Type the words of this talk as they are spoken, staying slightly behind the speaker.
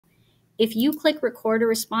if you click record a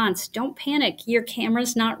response, don't panic. Your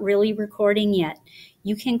camera's not really recording yet.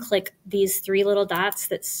 You can click these three little dots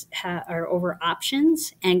that are over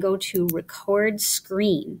options and go to record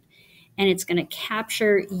screen. And it's going to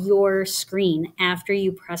capture your screen after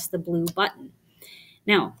you press the blue button.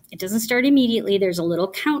 Now, it doesn't start immediately. There's a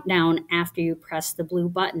little countdown after you press the blue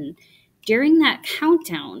button. During that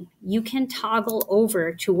countdown, you can toggle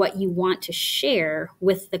over to what you want to share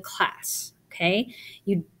with the class, okay?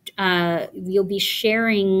 You'll be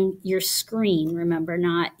sharing your screen, remember,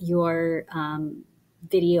 not your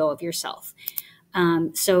video of yourself.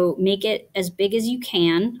 So make it as big as you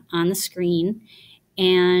can on the screen,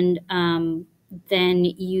 and then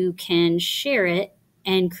you can share it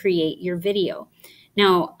and create your video.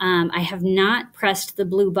 Now, I have not pressed the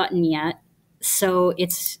blue button yet, so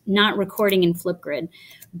it's not recording in Flipgrid.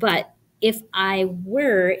 But if I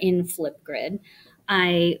were in Flipgrid,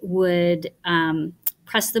 I would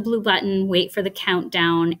press the blue button, wait for the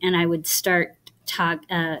countdown, and I would start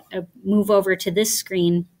move over to this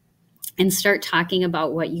screen and start talking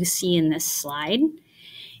about what you see in this slide.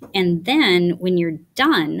 And then when you're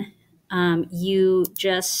done, you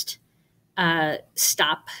just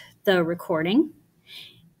stop the recording,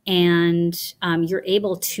 and you're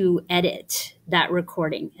able to edit that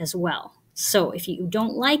recording as well. So if you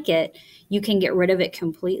don't like it, you can get rid of it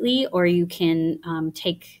completely, or you can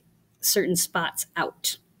take certain spots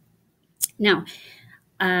out. Now,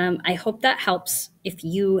 I hope that helps. If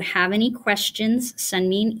you have any questions, send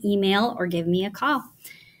me an email or give me a call.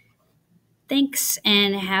 Thanks,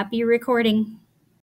 and happy recording.